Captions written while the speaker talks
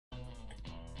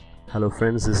Hello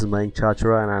friends, this is Mayank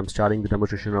Chachra and I am starting the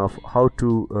demonstration of how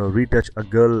to retouch a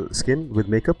girl skin with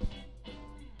makeup.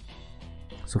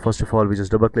 So first of all, we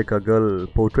just double click a girl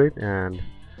portrait and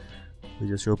we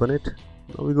just open it.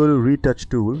 Now we go to retouch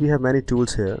tool. We have many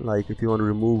tools here, like if you want to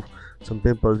remove some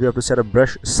pimples, we have to set a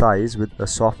brush size with a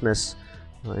softness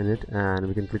in it, and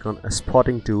we can click on a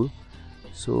spotting tool.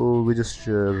 So we just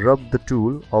rub the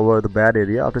tool over the bad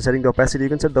area. After setting the opacity, you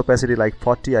can set the opacity like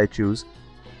 40 I choose,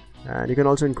 and you can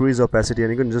also increase the opacity,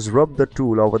 and you can just rub the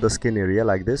tool over the skin area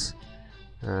like this,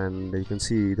 and you can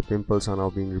see the pimples are now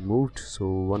being removed. So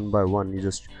one by one you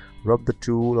just rub the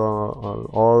tool on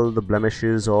all the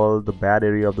blemishes, all the bad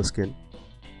area of the skin,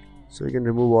 so you can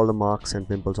remove all the marks and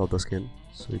pimples of the skin.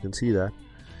 So you can see that,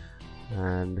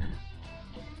 and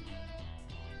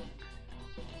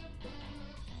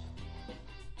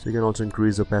so you can also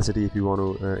increase the opacity if you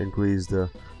want to increase the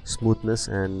smoothness,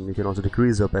 and you can also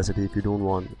decrease the opacity if you don't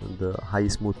want the high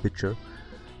smooth picture.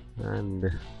 And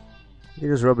you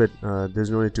just rub it. There's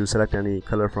no need to select any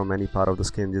color from any part of the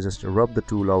skin. You just rub the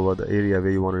tool over the area where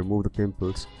you want to remove the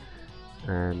pimples.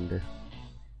 And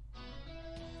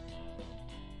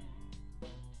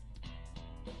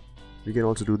we can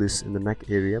also do this in the neck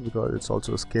area because it's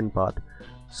also a skin part.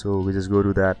 So we just go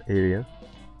to that area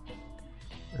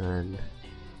and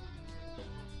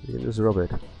you can just rub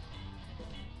it.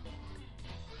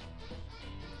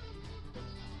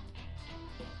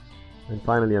 And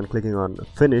finally, on clicking on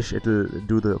finish, it will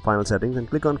do the final settings. And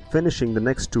click on finishing. The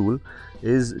next tool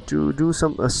is to do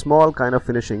some small kind of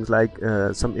finishings, like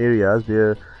some areas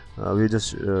where we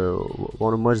just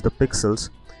want to merge the pixels.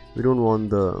 We don't want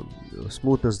the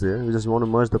smoothness there, we just want to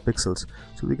merge the pixels.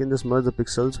 So we can just merge the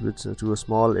pixels to a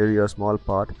small area, small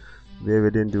part where we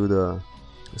didn't do the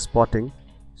spotting.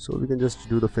 So we can just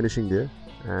do the finishing there.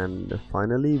 And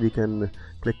finally we can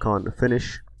click on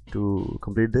finish to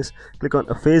complete this. Click on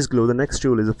a face glow. The next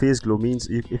tool is a face glow. Means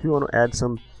if you want to add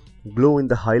some glow in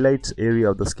the highlights area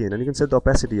of the skin, and you can set the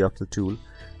opacity of the tool,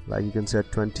 like you can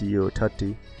set 20 or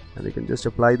 30, and you can just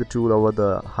apply the tool over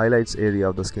the highlights area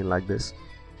of the skin like this,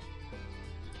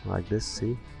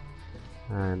 see,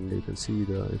 and you can see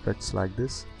the effects like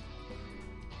this.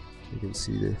 You can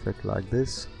see the effect like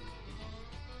this.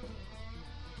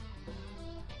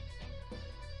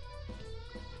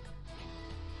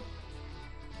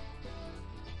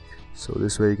 So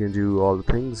this way you can do all the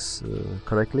things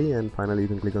correctly, and finally you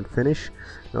can click on finish.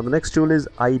 Now the next tool is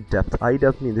eye depth. Eye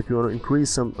depth means if you want to increase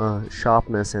some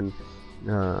sharpness and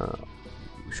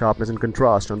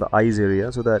contrast on the eyes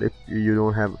area, so that if you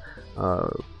don't have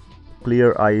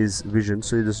clear eyes vision,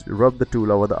 so you just rub the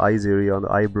tool over the eyes area, on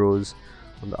the eyebrows,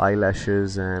 on the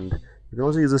eyelashes, and you can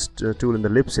also use this tool in the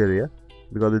lips area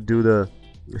because it do the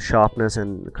sharpness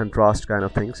and contrast kind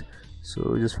of things.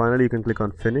 So just finally you can click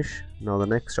on finish. Now the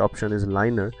next option is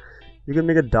liner. You can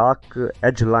make a dark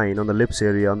edge line on the lips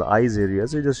area, on the eyes area.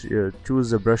 So you just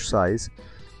choose the brush size,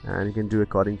 and you can do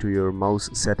according to your mouse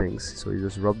settings. So you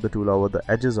just rub the tool over the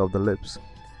edges of the lips,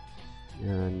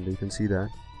 and you can see that.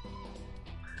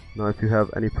 Now if you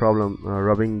have any problem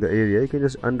rubbing the area, you can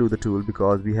just undo the tool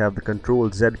because we have the Control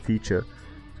Z feature.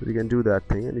 So you can do that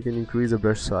thing, and you can increase the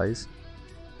brush size.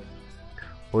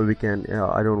 Or we can,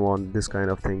 I don't want this kind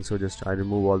of thing, so just I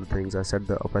remove all the things. I set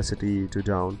the opacity to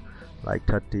down like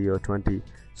 30 or 20.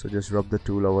 So just rub the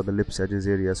tool over the lips edges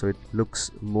area so it looks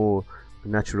more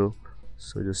natural.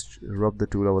 So just rub the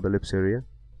tool over the lips area.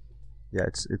 Yeah,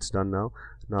 it's done now.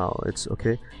 Now it's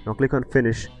okay. Now click on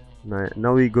finish.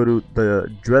 Now we go to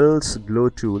the jewels glow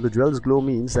tool. The jewels glow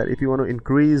means that if you want to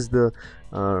increase the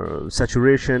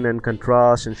saturation and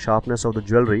contrast and sharpness of the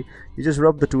jewelry, you just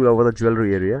rub the tool over the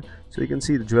jewelry area. So you can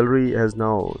see the jewelry has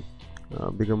now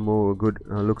become more good,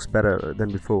 looks better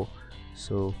than before.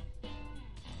 So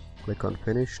click on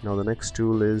finish. Now the next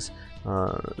tool is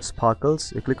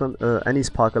sparkles. You click on any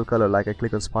sparkle color, like I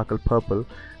click on sparkle purple,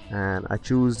 and I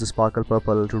choose the sparkle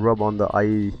purple to rub on the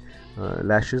eye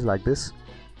lashes like this.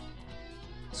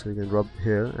 So you can rub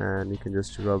here, and you can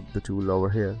just rub the tool over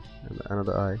here and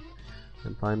another eye,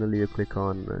 and finally you click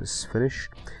on finish.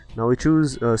 Now we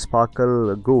choose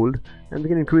sparkle gold, and we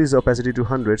can increase the opacity to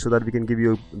 100 so that we can give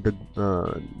you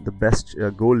the best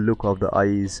gold look of the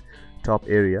eyes top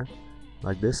area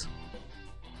like this.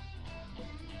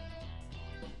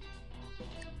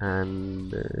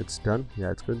 And it's done. Yeah,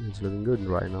 it's good, it's looking good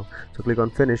right now. So click on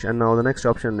finish, and now the next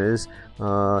option is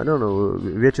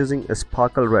we're choosing a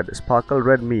sparkle red. Sparkle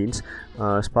red means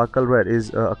sparkle red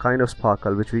is a kind of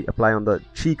sparkle which we apply on the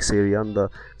cheeks area, on the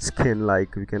skin,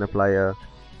 like we can apply a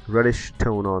reddish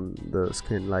tone on the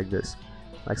skin like this.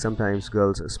 Like sometimes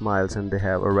girls smiles and they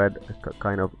have a red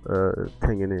kind of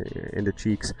thing in the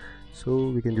cheeks, So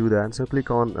we can do that. So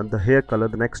click on the hair color,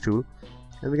 the next tool,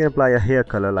 and we can apply a hair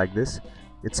color like this.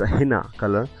 It's a henna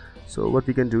color. So what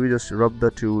we can do is just rub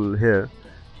the tool here,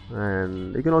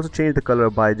 and you can also change the color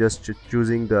by just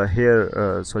choosing the hair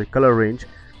color range.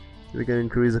 We can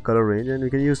increase the color range, and we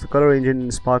can use the color range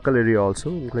in sparkle area also,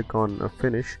 and click on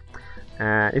finish.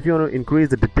 And if you want to increase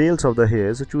the details of the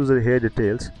hair, so choose the hair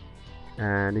details,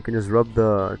 and you can just rub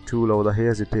the tool over the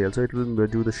hair detail, so it will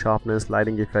do the sharpness,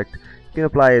 lighting effect. You can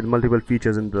apply multiple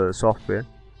features in the software.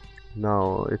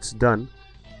 Now it's done.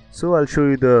 So I'll show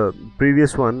you the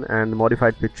previous one and the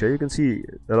modified picture. You can see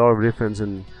a lot of difference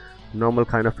in normal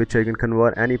kind of picture. You can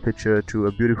convert any picture to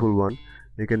a beautiful one.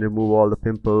 You can remove all the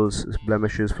pimples,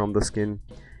 blemishes from the skin.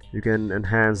 You can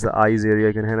enhance the eyes area.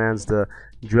 You can enhance the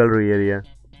jewelry area.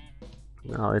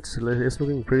 Now it's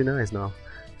looking pretty nice now.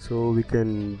 So we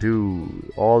can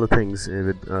do all the things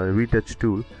with retouch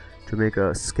tool to make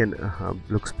a skin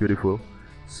looks beautiful.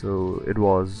 So it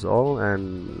was all,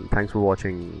 and thanks for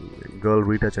watching Girl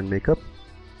Retouch and Makeup.